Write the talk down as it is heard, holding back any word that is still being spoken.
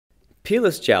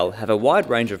Peerless Gel have a wide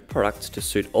range of products to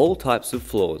suit all types of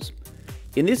floors.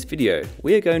 In this video,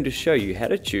 we are going to show you how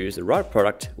to choose the right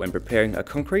product when preparing a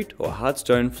concrete or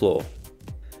hardstone floor.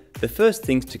 The first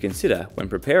things to consider when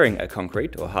preparing a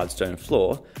concrete or hardstone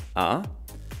floor are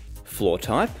floor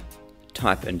type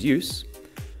and use,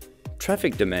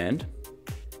 traffic demand,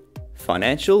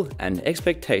 financial and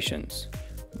expectations,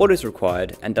 what is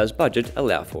required and does budget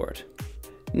allow for it.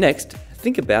 Next,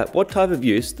 think about what type of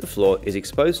use the floor is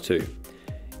exposed to.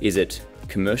 Is it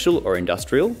commercial or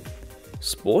industrial,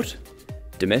 sport,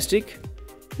 domestic,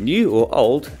 new or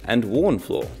old and worn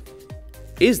floor?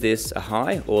 Is this a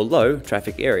high or low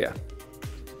traffic area?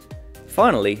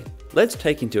 Finally, let's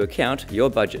take into account your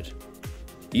budget.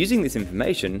 Using this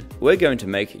information, we're going to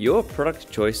make your product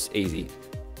choice easy.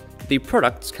 The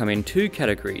products come in two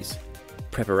categories: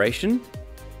 preparation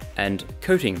and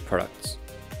coating products.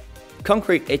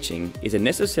 Concrete etching is a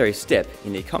necessary step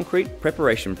in the concrete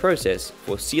preparation process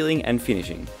for sealing and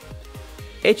finishing.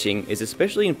 Etching is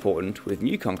especially important with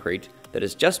new concrete that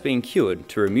has just been cured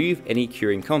to remove any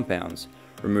curing compounds,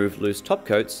 remove loose top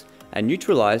coats, and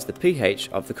neutralize the pH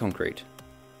of the concrete.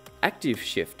 Active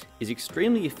Shift is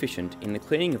extremely efficient in the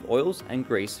cleaning of oils and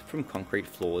grease from concrete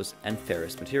floors and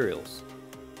ferrous materials.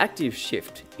 Active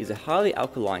Shift is a highly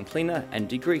alkaline cleaner and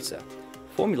degreaser,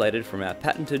 formulated from our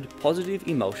patented positive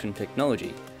emulsion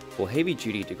technology for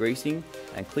heavy-duty degreasing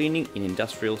and cleaning in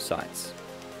industrial sites.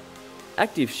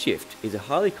 Active Shift is a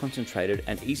highly concentrated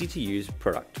and easy-to-use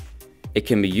product. It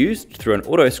can be used through an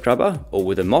auto scrubber or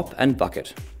with a mop and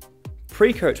bucket.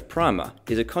 Pre-Coat Primer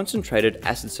is a concentrated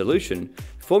acid solution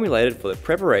formulated for the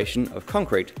preparation of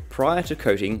concrete prior to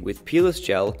coating with Peerless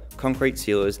Gel, concrete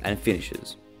sealers and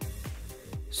finishes.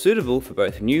 Suitable for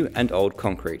both new and old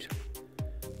concrete.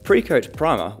 Pre-Coat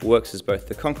Primer works as both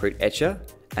the concrete etcher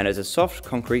and as a soft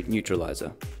concrete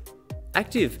neutralizer.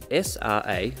 Active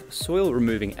SRA soil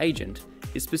removing agent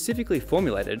is specifically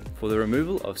formulated for the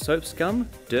removal of soap scum,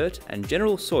 dirt and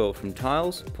general soil from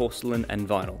tiles, porcelain and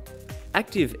vinyl.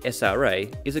 Active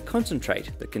SRA is a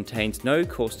concentrate that contains no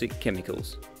caustic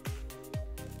chemicals.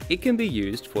 It can be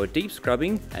used for deep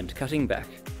scrubbing and cutting back.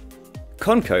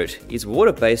 Concoat is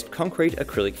water-based concrete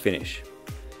acrylic finish.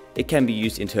 It can be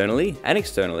used internally and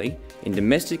externally in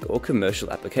domestic or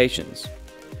commercial applications.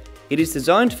 It is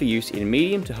designed for use in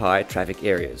medium to high traffic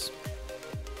areas.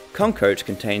 Concoat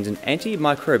contains an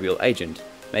antimicrobial agent,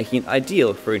 making it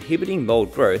ideal for inhibiting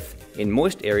mold growth in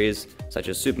moist areas such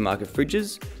as supermarket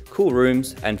fridges, cool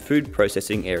rooms and food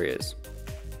processing areas.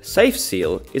 Safe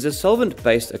Seal is a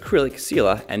solvent-based acrylic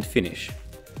sealer and finish.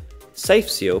 Safe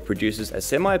Seal produces a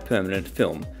semi-permanent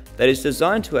film that is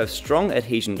designed to have strong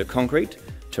adhesion to concrete,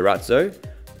 terrazzo,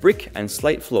 brick and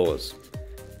slate floors.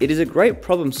 It is a great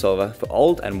problem solver for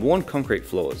old and worn concrete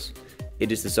floors.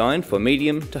 It is designed for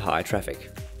medium to high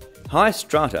traffic. High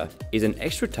Strata is an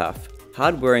extra tough,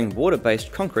 hard-wearing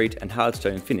water-based concrete and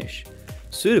hardstone finish,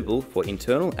 suitable for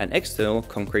internal and external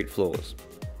concrete floors.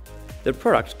 The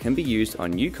product can be used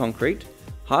on new concrete,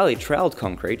 highly troweled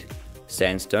concrete,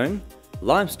 sandstone,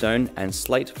 limestone and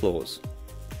slate floors.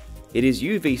 It is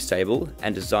UV stable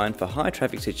and designed for high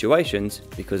traffic situations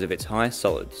because of its high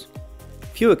solids.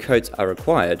 Fewer coats are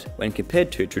required when compared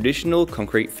to traditional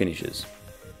concrete finishes.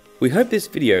 We hope this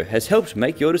video has helped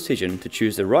make your decision to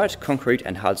choose the right concrete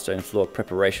and hardstone floor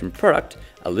preparation product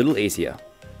a little easier.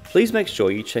 Please make sure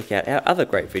you check out our other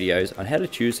great videos on how to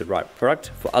choose the right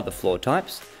product for other floor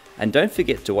types, and don't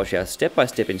forget to watch our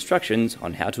step-by-step instructions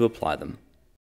on how to apply them.